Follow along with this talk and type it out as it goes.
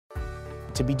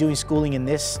to be doing schooling in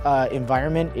this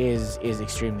environment is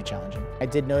extremely challenging. I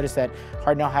did notice that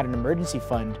Hartnell had an emergency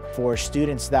fund for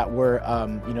students that were,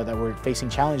 that were facing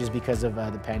challenges because of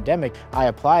the pandemic. I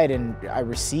applied and I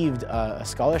received a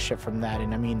scholarship from that,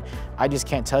 and I mean, I just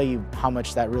can't tell you how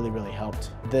much that really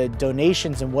helped. The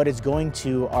donations and what it's going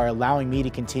to are allowing me to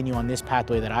continue on this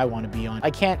pathway that I want to be on. I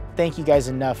can't thank you guys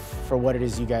enough for what it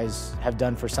is you guys have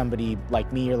done for somebody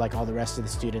like me or like all the rest of the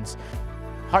students.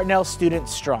 Hartnell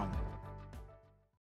Students Strong.